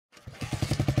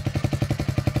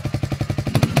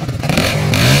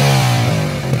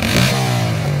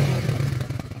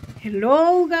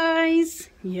Hello guys.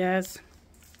 Yes,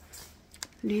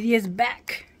 Lydia's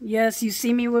back. Yes, you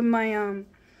see me with my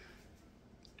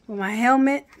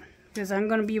helmet because I'm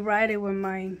gonna be riding with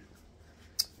my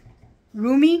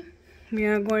roomie. We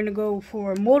are going to go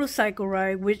for a motorcycle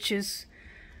ride, which is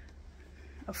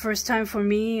a first time for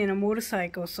me in a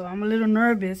motorcycle, so I'm a little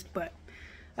nervous, but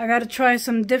I gotta try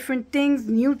some different things,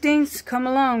 new things come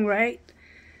along, right?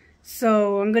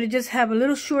 So I'm gonna just have a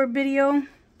little short video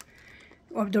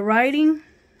of the riding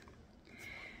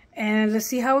and let's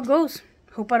see how it goes.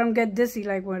 Hope I don't get dizzy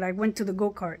like when I went to the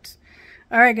go-karts.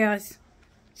 Alright guys,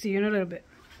 see you in a little bit.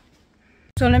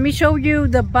 So let me show you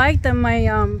the bike that my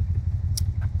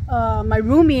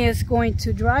roomie is going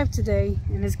to drive today,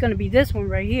 and it's gonna be this one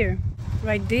right here,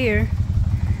 right there.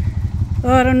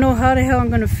 Oh, I don't know how the hell I'm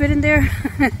gonna fit in there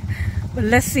but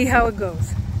let's see how it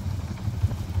goes.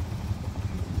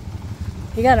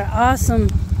 He got an awesome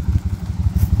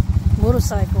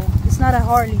motorcycle. It's not a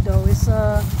Harley though. It's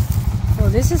oh,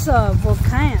 this is a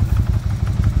Volcan.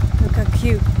 Look how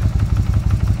cute.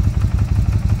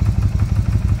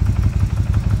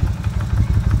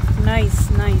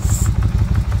 Nice, nice.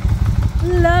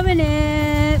 Loving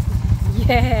it.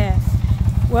 Yeah.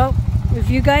 Well, if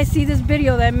you guys see this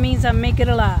video, that means I make it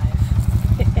alive.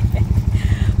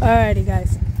 Alrighty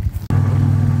guys.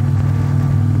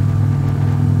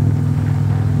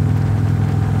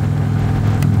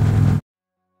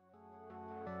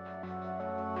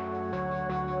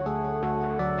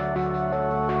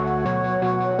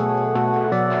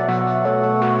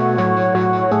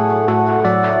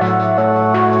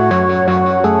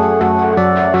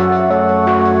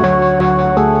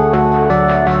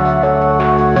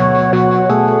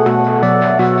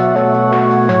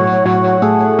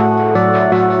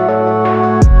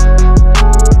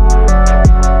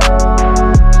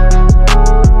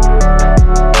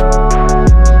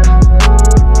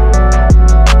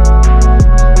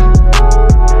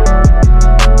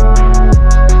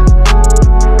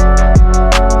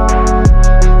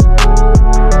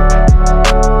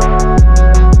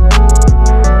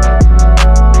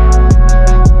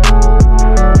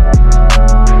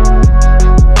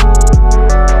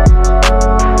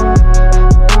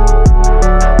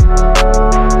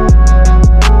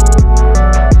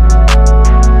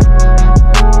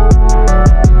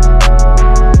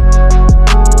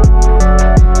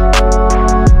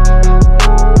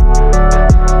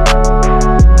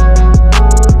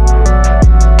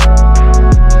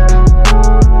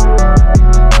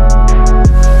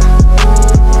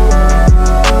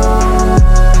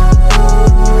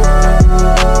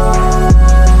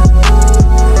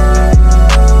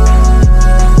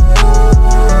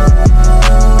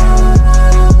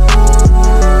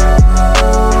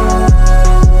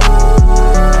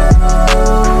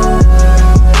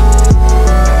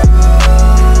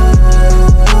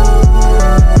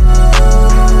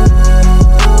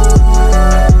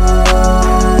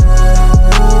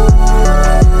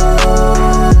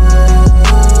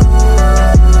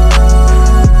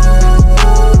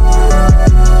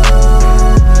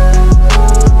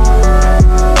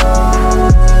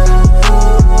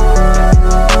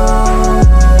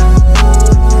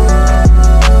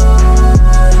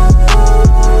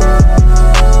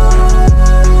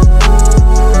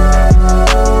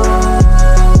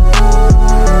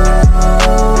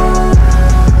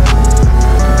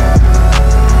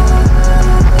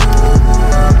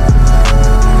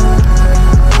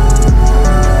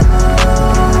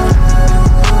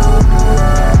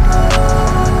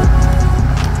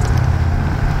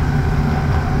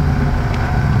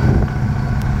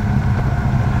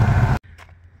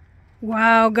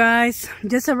 Wow guys,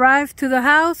 just arrived to the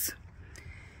house,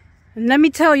 and let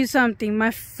me tell you something. My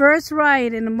first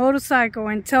ride in a motorcycle,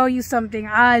 and tell you something,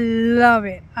 I love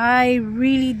it. I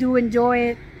really do enjoy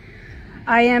it.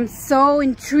 I am so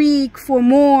intrigued for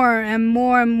more and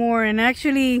more and more, and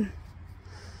actually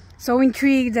so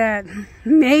intrigued that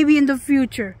maybe in the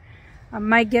future I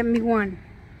might get me one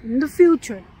in the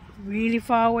future, really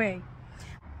far away.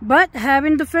 But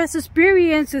having the first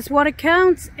experience is what it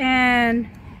counts, and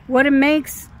what it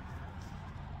makes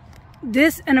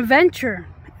this an adventure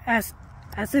as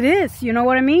it is. You know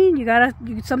what I mean?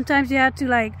 Sometimes you have to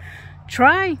like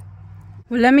try.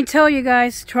 Well, let me tell you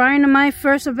guys, trying my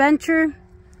first adventure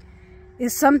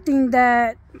is something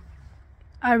that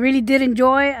I really did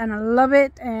enjoy, and I love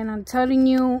it, and I'm telling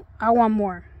you, I want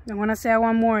more. And when I say I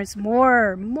want more, it's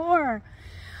more.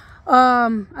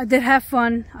 I did have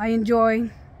fun. I enjoy.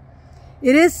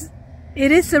 It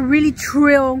is a really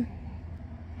thrill.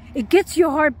 It gets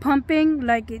your heart pumping,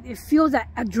 like it feels that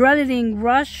adrenaline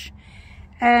rush,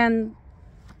 and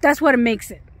that's what it makes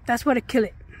it. That's what it kills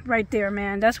it. right there,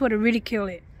 man. That's what it really killed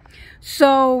it.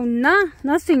 So,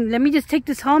 nothing. Let me just take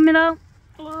this helmet out.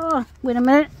 Oh, wait a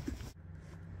minute.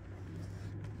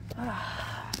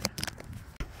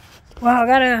 Well, I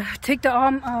gotta take the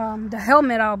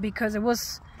helmet out because it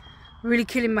was really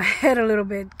killing my head a little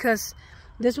bit. Because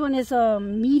this one is a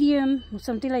medium or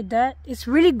something like that. It's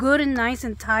really good and nice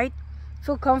and tight.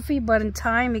 Feel comfy, but in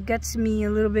time it gets me a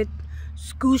little bit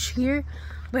scoosh here.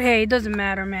 But hey, it doesn't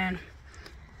matter, man.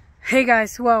 Hey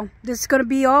guys, well, this is gonna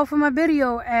be all for my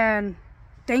video, and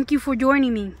thank you for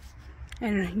joining me.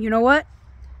 And you know what?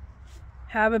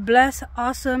 Have a blessed,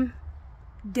 awesome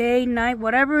day, night,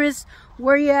 whatever is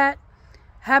where you at.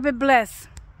 Have it blessed.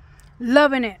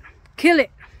 Loving it. Kill it.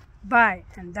 Bye.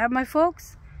 And that, my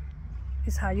folks,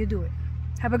 is how you do it.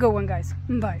 Have a good one, guys.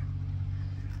 Bye.